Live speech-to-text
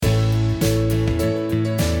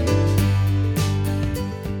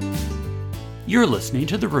You're listening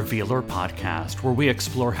to the Revealer podcast, where we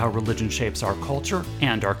explore how religion shapes our culture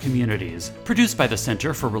and our communities. Produced by the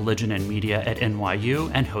Center for Religion and Media at NYU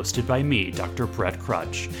and hosted by me, Dr. Brett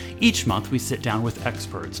Crutch. Each month we sit down with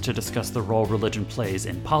experts to discuss the role religion plays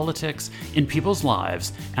in politics, in people's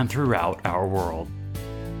lives, and throughout our world.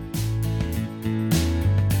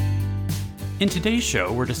 In today's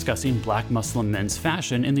show, we're discussing Black Muslim men's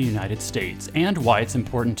fashion in the United States and why it's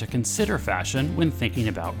important to consider fashion when thinking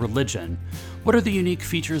about religion. What are the unique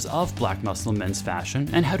features of Black Muslim men's fashion,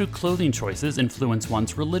 and how do clothing choices influence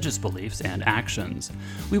one's religious beliefs and actions?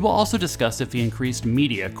 We will also discuss if the increased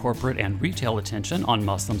media, corporate, and retail attention on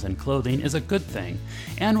Muslims and clothing is a good thing,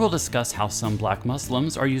 and we'll discuss how some Black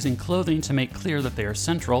Muslims are using clothing to make clear that they are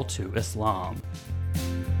central to Islam.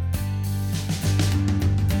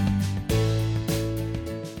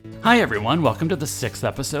 Hi everyone, welcome to the 6th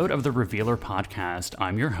episode of the Revealer podcast.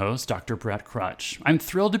 I'm your host, Dr. Brett Crutch. I'm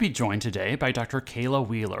thrilled to be joined today by Dr. Kayla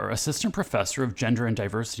Wheeler, Assistant Professor of Gender and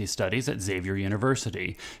Diversity Studies at Xavier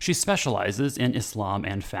University. She specializes in Islam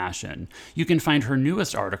and fashion. You can find her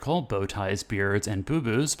newest article, Bow Ties, Beards, and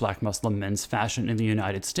Boo-Boos, Black Muslim Men's Fashion in the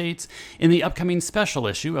United States, in the upcoming special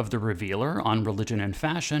issue of The Revealer on religion and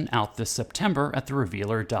fashion out this September at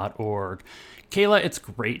therevealer.org. Kayla, it's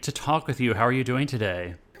great to talk with you. How are you doing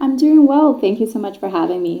today? I'm doing well. Thank you so much for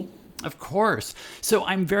having me. Of course. So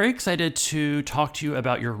I'm very excited to talk to you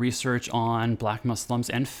about your research on Black Muslims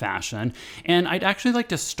and fashion. And I'd actually like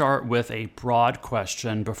to start with a broad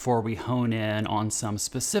question before we hone in on some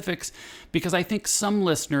specifics, because I think some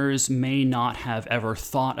listeners may not have ever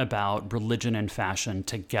thought about religion and fashion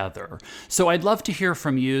together. So I'd love to hear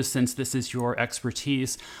from you, since this is your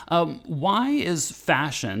expertise. Why is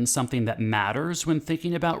fashion something that matters when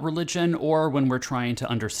thinking about religion or when we're trying to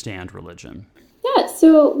understand religion? Yeah,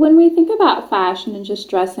 so when we think about fashion and just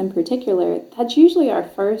dress in particular, that's usually our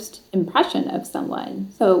first impression of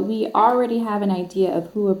someone. So we already have an idea of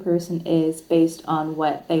who a person is based on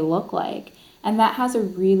what they look like. And that has a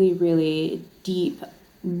really, really deep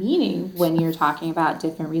meaning when you're talking about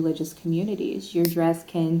different religious communities. Your dress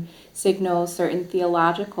can signal certain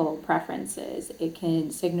theological preferences. It can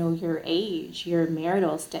signal your age, your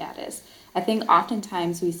marital status. I think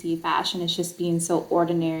oftentimes we see fashion as just being so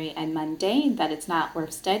ordinary and mundane that it's not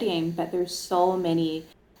worth studying, but there's so many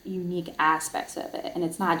unique aspects of it. And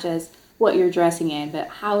it's not just what you're dressing in, but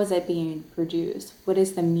how is it being produced? What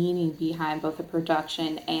is the meaning behind both the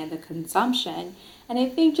production and the consumption? And I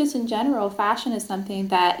think just in general, fashion is something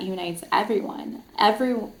that unites everyone.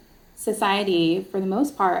 Every society, for the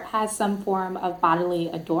most part, has some form of bodily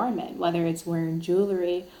adornment, whether it's wearing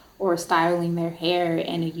jewelry or styling their hair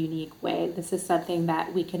in a unique way. This is something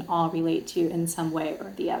that we can all relate to in some way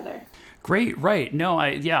or the other. Great, right. No,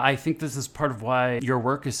 I think this is part of why your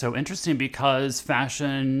work is so interesting, because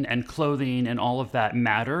fashion and clothing and all of that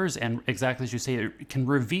matters. And exactly as you say, it can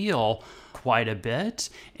reveal quite a bit.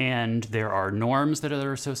 And there are norms that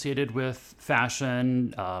are associated with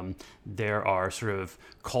fashion. There are sort of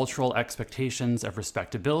cultural expectations of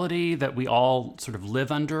respectability that we all sort of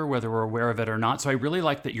live under, whether we're aware of it or not. So I really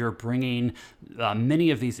like that you're bringing many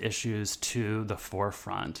of these issues to the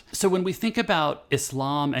forefront. So when we think about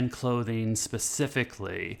Islam and clothing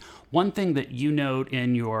specifically, one thing that you note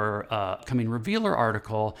in your upcoming Revealer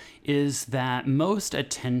article is that most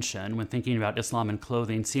attention when thinking about Islam and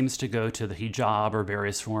clothing seems to go to the hijab or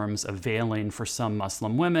various forms of veiling for some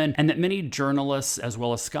Muslim women, and that many journalists as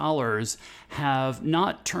well as scholars have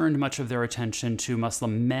not turned much of their attention to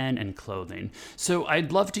Muslim men and clothing. So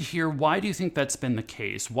I'd love to hear, why do you think that's been the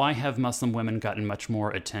case? Why have Muslim women gotten much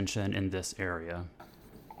more attention in this area?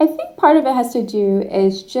 I think part of it has to do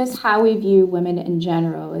is just how we view women in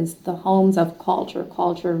general as the homes of culture.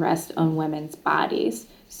 Culture rests on women's bodies.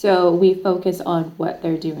 So we focus on what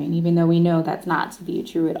they're doing, even though we know that's not to be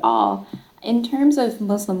true at all. In terms of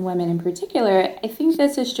Muslim women in particular, I think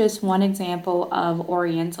this is just one example of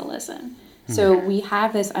Orientalism. So we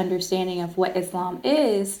have this understanding of what Islam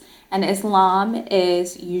is, and Islam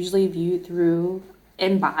is usually viewed through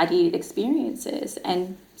embodied experiences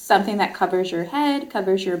and something that covers your head,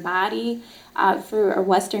 covers your body. For a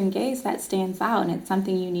Western gaze, that stands out, and it's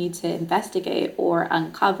something you need to investigate or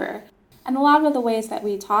uncover. And a lot of the ways that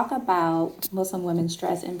we talk about Muslim women's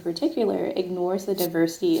dress in particular ignores the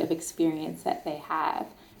diversity of experience that they have.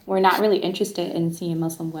 We're not really interested in seeing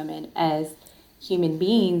Muslim women as human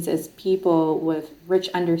beings, as people with rich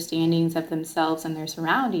understandings of themselves and their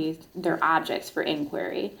surroundings. They're objects for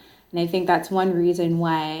inquiry. And I think that's one reason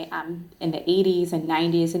why in the 80s and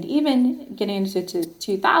 90s and even getting into the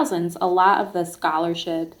 2000s, a lot of the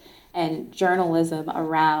scholarship and journalism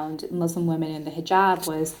around Muslim women in the hijab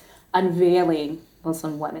was unveiling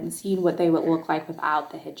Muslim women, seeing what they would look like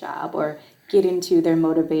without the hijab, or get into their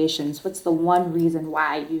motivations. What's the one reason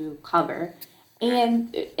why you cover?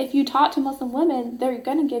 And if you talk to Muslim women, they're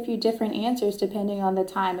going to give you different answers depending on the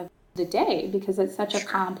time of the day, because it's such a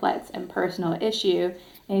complex and personal issue.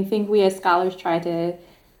 And I think we as scholars try to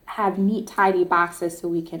have neat, tidy boxes so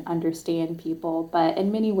we can understand people, but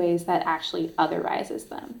in many ways that actually otherizes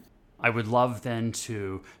them. I would love then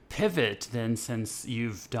to pivot then, since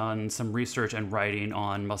you've done some research and writing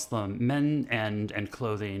on Muslim men and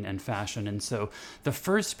clothing and fashion. And so the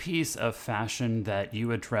first piece of fashion that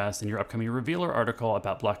you address in your upcoming Revealer article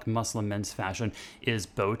about Black Muslim men's fashion is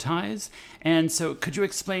bow ties. And so could you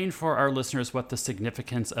explain for our listeners what the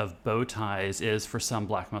significance of bow ties is for some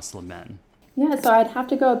Black Muslim men? Yeah, so I'd have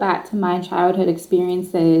to go back to my childhood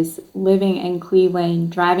experiences living in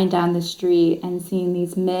Cleveland, driving down the street and seeing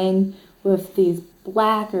these men with these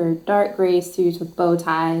black or dark gray suits with bow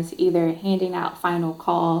ties, either handing out final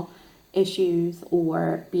call issues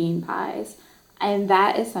or bean pies. And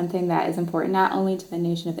that is something that is important not only to the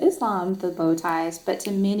Nation of Islam, the bow ties, but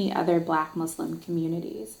to many other Black Muslim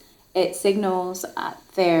communities. It signals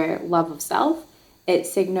their love of self. It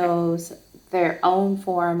signals their own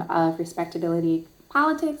form of respectability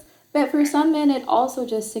politics. But for some men, it also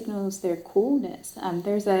just signals their coolness.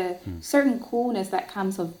 There's a certain coolness that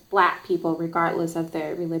comes with Black people, regardless of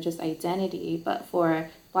their religious identity. But for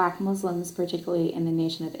Black Muslims, particularly in the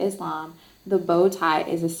Nation of Islam, the bow tie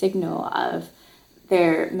is a signal of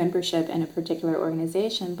their membership in a particular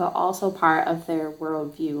organization, but also part of their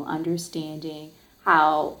worldview, understanding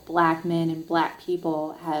how Black men and Black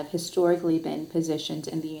people have historically been positioned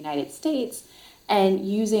in the United States, and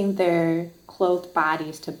using their clothed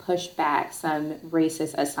bodies to push back some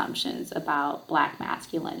racist assumptions about Black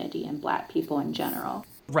masculinity and Black people in general.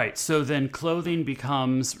 Right. So then clothing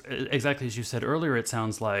becomes, exactly as you said earlier, it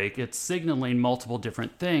sounds like it's signaling multiple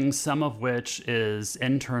different things, some of which is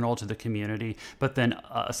internal to the community, but then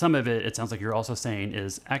some of it sounds like you're also saying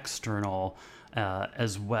is external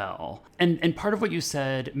as well. And part of what you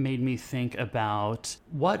said made me think about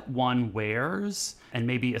what one wears, and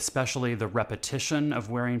maybe especially the repetition of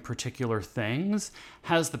wearing particular things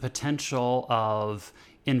has the potential of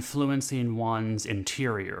influencing one's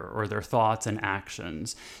interior or their thoughts and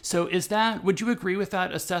actions. So would you agree with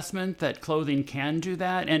that assessment that clothing can do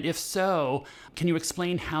that? And if so, can you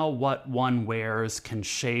explain how what one wears can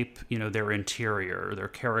shape, their interior, their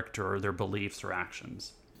character, their beliefs or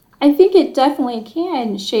actions? I think it definitely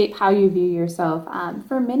can shape how you view yourself.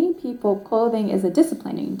 For many people, clothing is a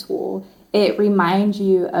disciplining tool. It reminds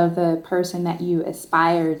you of the person that you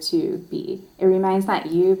aspire to be. It reminds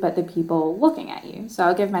not you, but the people looking at you. So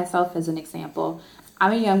I'll give myself as an example.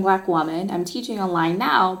 I'm a young Black woman. I'm teaching online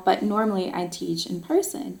now, but normally I teach in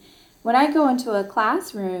person. When I go into a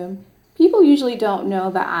classroom, people usually don't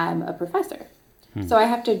know that I'm a professor. So I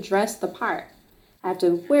have to dress the part. I have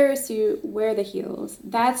to wear a suit, wear the heels.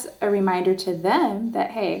 That's a reminder to them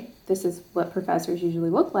that, hey, this is what professors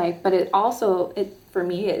usually look like. But for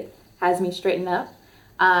me, it has me straighten up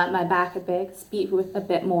my back a bit, speak with a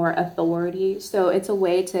bit more authority. So it's a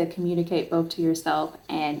way to communicate both to yourself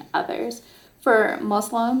and others. For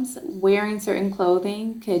Muslims, wearing certain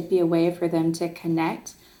clothing could be a way for them to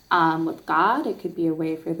connect with God. It could be a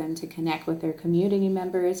way for them to connect with their community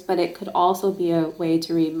members, but it could also be a way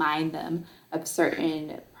to remind them of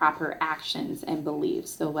certain proper actions and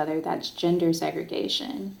beliefs. So whether that's gender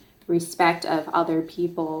segregation, respect of other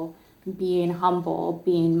people, being humble,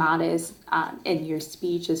 being modest in your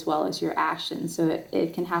speech as well as your actions. So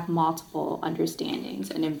it can have multiple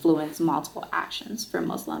understandings and influence multiple actions for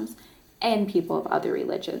Muslims and people of other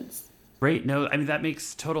religions. Great. No, I mean, that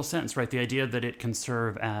makes total sense, right? The idea that it can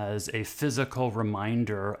serve as a physical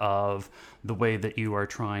reminder of the way that you are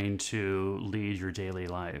trying to lead your daily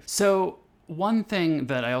life. So one thing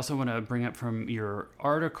that I also want to bring up from your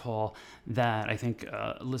article that I think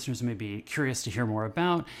listeners may be curious to hear more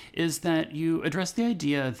about is that you address the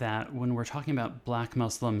idea that when we're talking about Black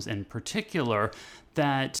Muslims in particular,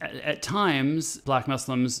 that at times Black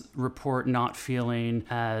Muslims report not feeling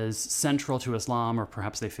as central to Islam, or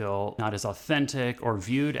perhaps they feel not as authentic or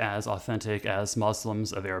viewed as authentic as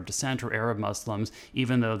Muslims of Arab descent or Arab Muslims,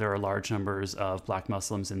 even though there are large numbers of Black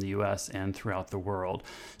Muslims in the US and throughout the world.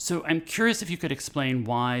 So I'm curious if you could explain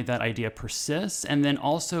why that idea persists, and then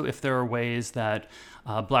also if there are ways that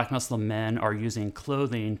Black Muslim men are using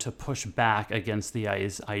clothing to push back against the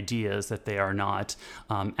ideas that they are not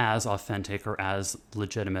as authentic or as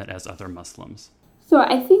legitimate as other Muslims. So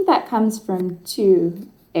I think that comes from two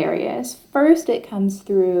areas. First, it comes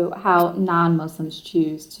through how non-Muslims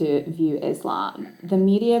choose to view Islam. The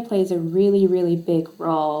media plays a really, really big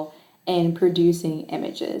role in producing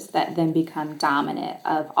images that then become dominant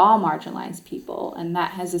of all marginalized people. And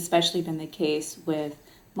that has especially been the case with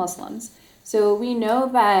Muslims. So we know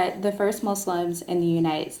that the first Muslims in the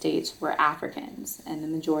United States were Africans, and the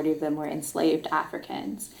majority of them were enslaved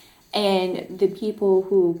Africans. And the people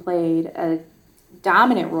who played a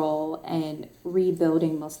dominant role in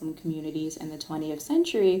rebuilding Muslim communities in the 20th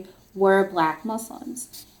century were Black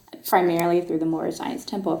Muslims, primarily through the Moorish Zionist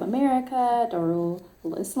Temple of America, Darul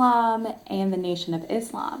Islam, and the Nation of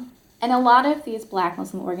Islam. And a lot of these Black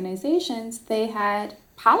Muslim organizations, they had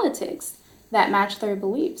politics that matched their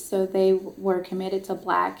beliefs. So they were committed to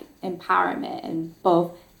Black empowerment and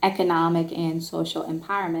both economic and social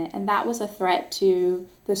empowerment. And that was a threat to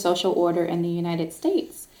the social order in the United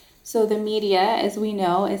States. So the media, as we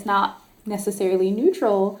know, is not necessarily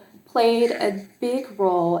neutral, played a big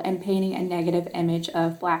role in painting a negative image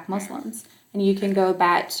of Black Muslims. And you can go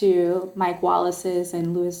back to Mike Wallace's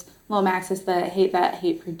and Louis Lomax's The Hate That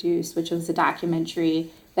Hate Produced, which was a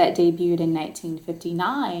documentary that debuted in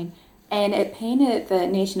 1959. And it painted the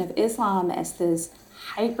Nation of Islam as this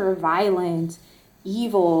hyper-violent,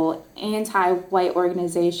 evil, anti-white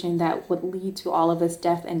organization that would lead to all of this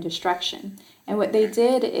death and destruction. And what they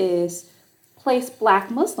did is place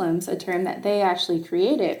Black Muslims, a term that they actually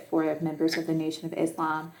created for members of the Nation of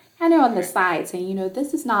Islam, kind of on the side, saying,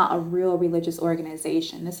 this is not a real religious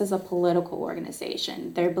organization. This is a political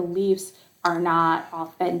organization. Their beliefs are not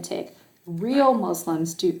authentic. Real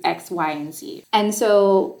Muslims do X, Y, and Z. And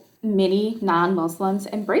so many non-Muslims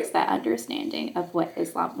embrace that understanding of what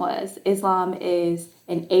Islam was. Islam is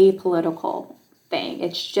an apolitical thing.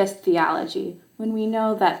 It's just theology. When we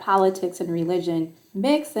know that politics and religion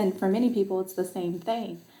mix, and for many people, it's the same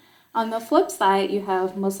thing. On the flip side, you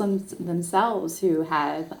have Muslims themselves who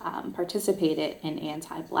have participated in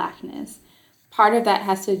anti-Blackness. Part of that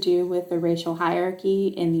has to do with the racial hierarchy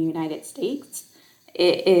in the United States.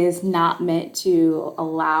 It is not meant to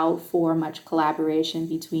allow for much collaboration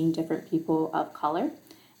between different people of color.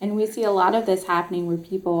 And we see a lot of this happening where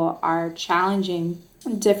people are challenging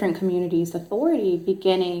different communities' authority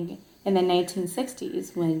beginning in the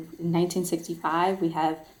 1960s, when in 1965 we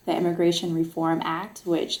have the Immigration Reform Act,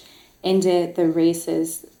 which ended the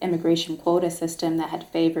racist immigration quota system that had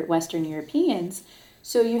favored Western Europeans.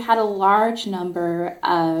 So you had a large number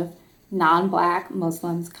of non-Black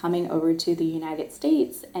Muslims coming over to the United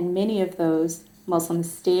States, and many of those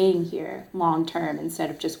Muslims staying here long-term instead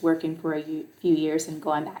of just working for a few years and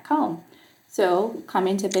going back home. So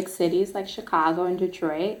coming to big cities like Chicago and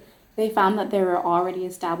Detroit, they found that there were already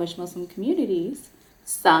established Muslim communities.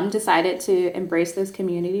 Some decided to embrace those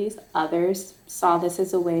communities. Others saw this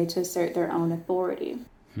as a way to assert their own authority.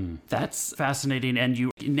 That's fascinating, and you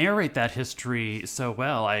narrate that history so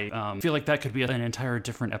well. I feel like that could be an entire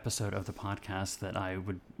different episode of the podcast that I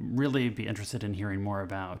would really be interested in hearing more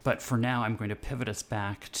about. But for now, I'm going to pivot us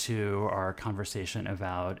back to our conversation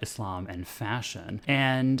about Islam and fashion.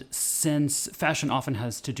 And since fashion often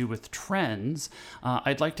has to do with trends,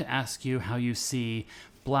 I'd like to ask you how you see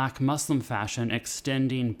Black Muslim fashion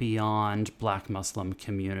extending beyond Black Muslim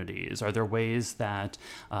communities. Are there ways that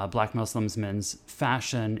Black Muslims men's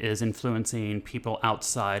fashion is influencing people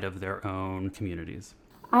outside of their own communities?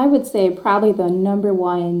 I would say probably the number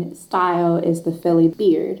one style is the Philly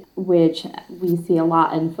beard, which we see a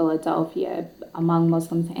lot in Philadelphia among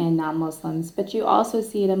Muslims and non-Muslims, but you also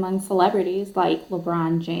see it among celebrities like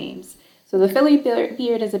LeBron James. So the Philly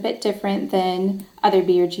beard is a bit different than other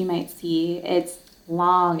beards you might see. It's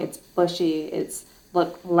long, it's bushy, it's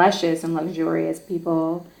luscious and luxurious.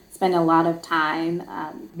 People spend a lot of time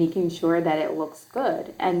making sure that it looks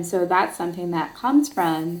good. And so that's something that comes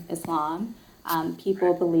from Islam.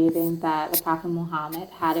 People believing that the Prophet Muhammad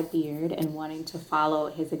had a beard and wanting to follow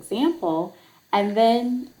his example, and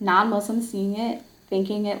then non-Muslims seeing it,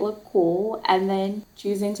 thinking it looked cool, and then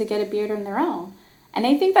choosing to get a beard on their own. And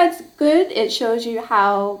I think that's good. It shows you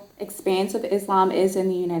how expansive Islam is in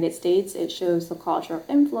the United States. It shows the cultural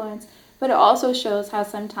influence, but it also shows how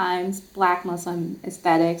sometimes Black Muslim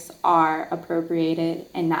aesthetics are appropriated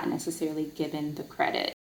and not necessarily given the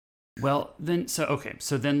credit. Well, then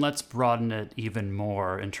let's broaden it even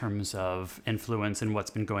more in terms of influence and what's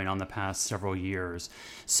been going on the past several years.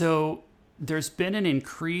 So There's been an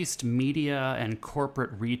increased media and corporate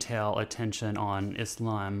retail attention on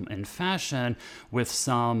Islam and fashion, with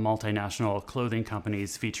some multinational clothing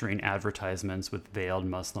companies featuring advertisements with veiled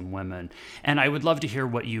Muslim women. And I would love to hear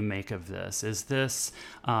what you make of this. Is this,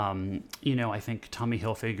 I think Tommy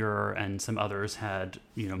Hilfiger and some others had,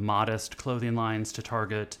 modest clothing lines to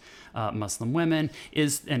target Muslim women.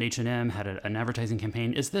 And H&M had an advertising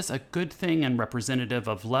campaign. Is this a good thing and representative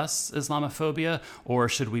of less Islamophobia, or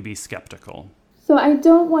should we be skeptical? So I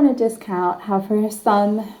don't want to discount how for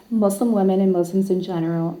some Muslim women and Muslims in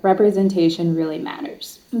general, representation really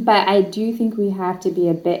matters. But I do think we have to be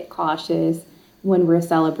a bit cautious when we're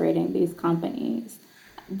celebrating these companies.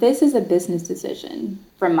 This is a business decision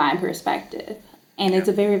from my perspective. And it's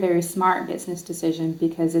a very, very smart business decision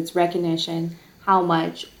because it's recognition how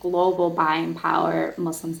much global buying power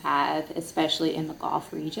Muslims have, especially in the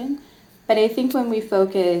Gulf region. But I think when we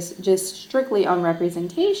focus just strictly on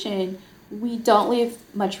representation, we don't leave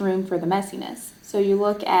much room for the messiness. So you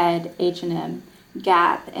look at H&M,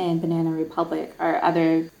 Gap, and Banana Republic are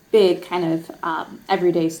other big kind of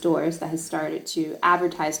everyday stores that has started to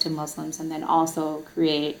advertise to Muslims and then also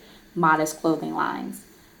create modest clothing lines.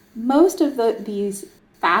 Most of these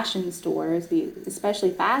fashion stores,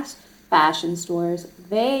 especially fast fashion stores,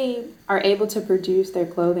 they are able to produce their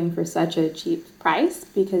clothing for such a cheap price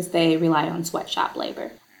because they rely on sweatshop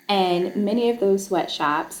labor. And many of those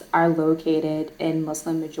sweatshops are located in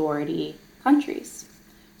Muslim majority countries.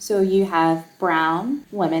 So you have brown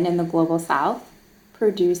women in the global south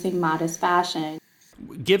producing modest fashion.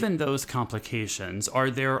 Given those complications, are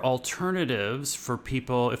there alternatives for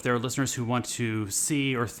people, if there are listeners who want to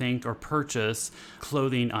see or think or purchase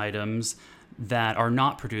clothing items that are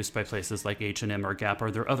not produced by places like H&M or Gap?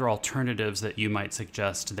 Are there other alternatives that you might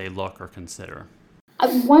suggest they look or consider?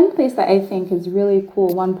 One place that I think is really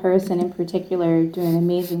cool, one person in particular doing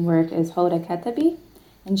amazing work is Hoda Katabi.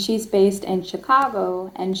 And she's based in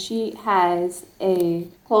Chicago, and she has a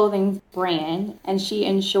clothing brand, and she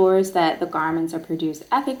ensures that the garments are produced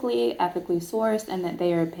ethically sourced, and that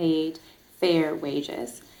they are paid fair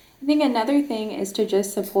wages. I think another thing is to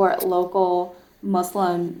just support local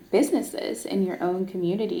Muslim businesses in your own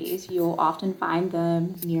communities. You'll often find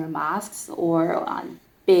them near mosques or on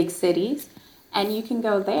big cities, and you can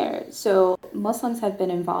go there. So Muslims have been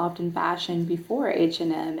involved in fashion before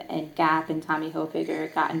H&M and Gap and Tommy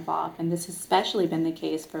Hilfiger got involved, and this has especially been the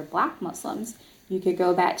case for Black Muslims. You could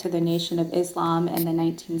go back to the Nation of Islam in the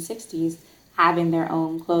 1960s, having their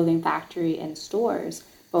own clothing factory and stores,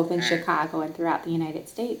 both in Chicago and throughout the United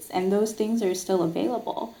States, and those things are still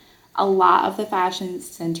available. A lot of the fashion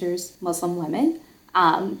centers Muslim women,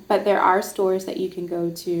 but there are stores that you can go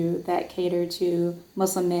to that cater to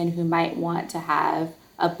Muslim men who might want to have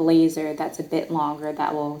a blazer that's a bit longer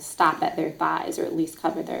that will stop at their thighs or at least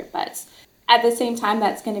cover their butts. At the same time,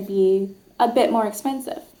 that's going to be a bit more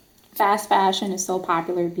expensive. Fast fashion is so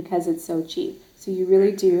popular because it's so cheap. So you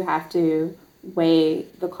really do have to weigh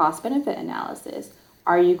the cost-benefit analysis.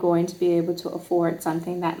 Are you going to be able to afford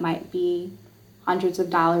something that might be hundreds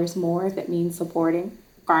of dollars more if it means supporting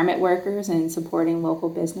garment workers and supporting local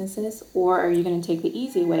businesses, or are you going to take the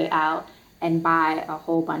easy way out and buy a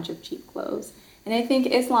whole bunch of cheap clothes? And I think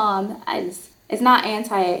Islam is not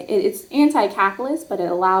it's anti-capitalist, but it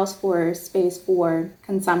allows for space for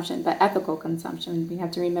consumption, but ethical consumption. We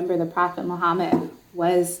have to remember the Prophet Muhammad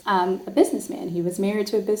was a businessman. He was married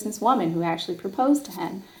to a businesswoman who actually proposed to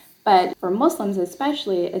him. But for Muslims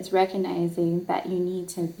especially, it's recognizing that you need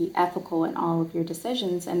to be ethical in all of your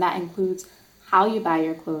decisions, and that includes how you buy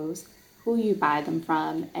your clothes, who you buy them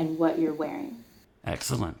from, and what you're wearing.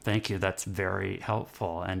 Excellent. Thank you. That's very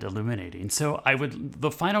helpful and illuminating. So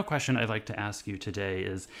the final question I'd like to ask you today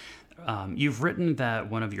is, you've written that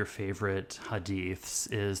one of your favorite hadiths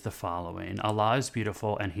is the following: Allah is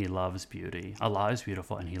beautiful and he loves beauty. Allah is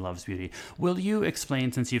beautiful and he loves beauty. Will you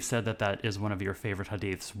explain, since you've said that that is one of your favorite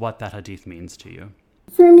hadiths, what that hadith means to you?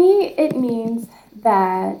 For me, it means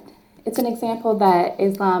that it's an example that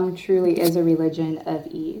Islam truly is a religion of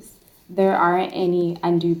ease. There aren't any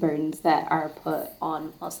undue burdens that are put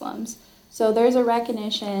on Muslims. So there's a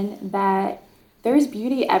recognition that there's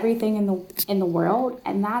beauty everything in the world,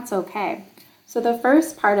 and that's okay. So the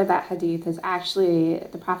first part of that hadith is actually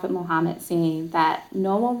the Prophet Muhammad saying that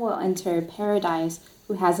no one will enter paradise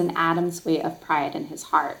who has an atom's weight of pride in his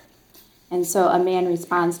heart. And so a man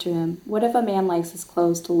responds to him, what if a man likes his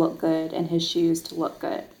clothes to look good and his shoes to look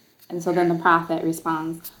good? And so then the Prophet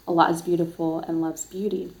responds, Allah is beautiful and loves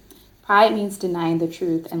beauty. Pride means denying the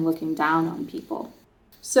truth and looking down on people.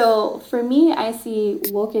 So for me, I see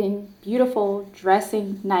looking beautiful,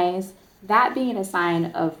 dressing nice, that being a sign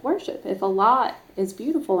of worship. If Allah is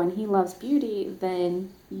beautiful and He loves beauty,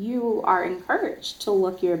 then you are encouraged to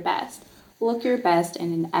look your best. Look your best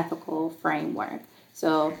in an ethical framework.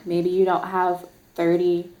 So maybe you don't have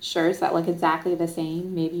 30 shirts that look exactly the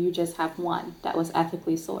same. Maybe you just have one that was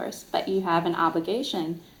ethically sourced, but you have an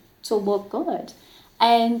obligation to look good.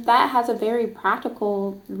 And that has a very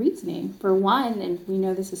practical reasoning. For one, and we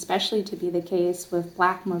know this especially to be the case with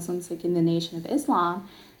Black Muslims, like in the Nation of Islam,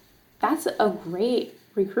 that's a great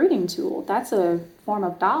recruiting tool. That's a form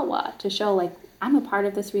of dawah to show, like, I'm a part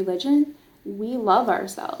of this religion. We love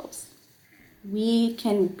ourselves. We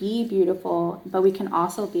can be beautiful, but we can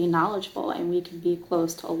also be knowledgeable, and we can be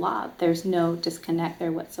close to Allah. There's no disconnect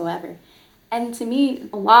there whatsoever. And to me,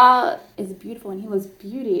 Allah is beautiful and He loves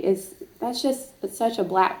beauty. That's just such a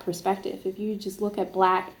Black perspective. If you just look at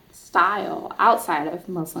Black style outside of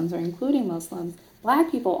Muslims or including Muslims,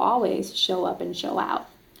 Black people always show up and show out.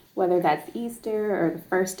 Whether that's Easter or the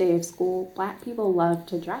first day of school, Black people love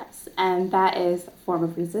to dress. And that is a form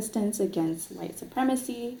of resistance against white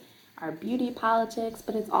supremacy, our beauty politics,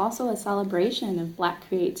 but it's also a celebration of Black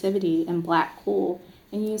creativity and Black cool.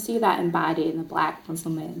 And you see that embodied in the Black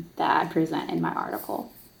Muslim men that I present in my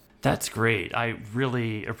article. That's great. I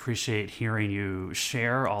really appreciate hearing you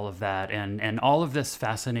share all of that and all of this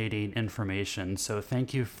fascinating information. So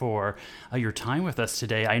thank you for your time with us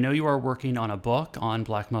today. I know you are working on a book on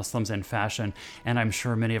Black Muslims and fashion, and I'm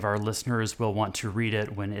sure many of our listeners will want to read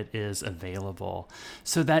it when it is available.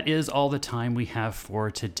 So that is all the time we have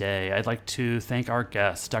for today. I'd like to thank our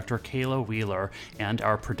guest, Dr. Kayla Wheeler, and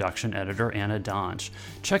our production editor, Anna Donch.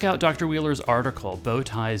 Check out Dr. Wheeler's article, Bow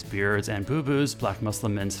Ties, Beards, and Boo-Boos, Black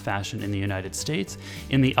Muslim Men's Fashion in the United States,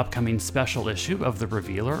 in the upcoming special issue of The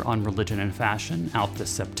Revealer on religion and fashion, out this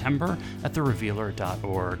September at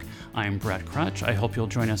therevealer.org. I'm Brett Crutch. I hope you'll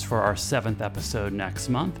join us for our 7th episode next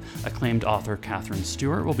month. Acclaimed author Catherine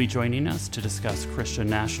Stewart will be joining us to discuss Christian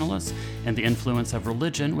nationalists and the influence of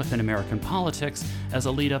religion within American politics as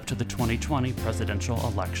a lead up to the 2020 presidential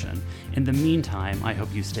election. In the meantime, I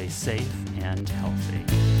hope you stay safe and healthy.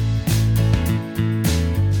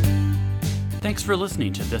 Thanks for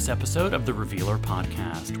listening to this episode of the Revealer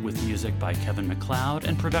Podcast, with music by Kevin MacLeod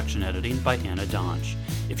and production editing by Anna Donch.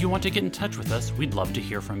 If you want to get in touch with us, we'd love to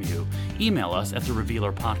hear from you. Email us at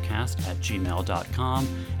therevealerpodcast@gmail.com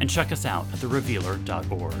and check us out at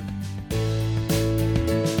therevealer.org.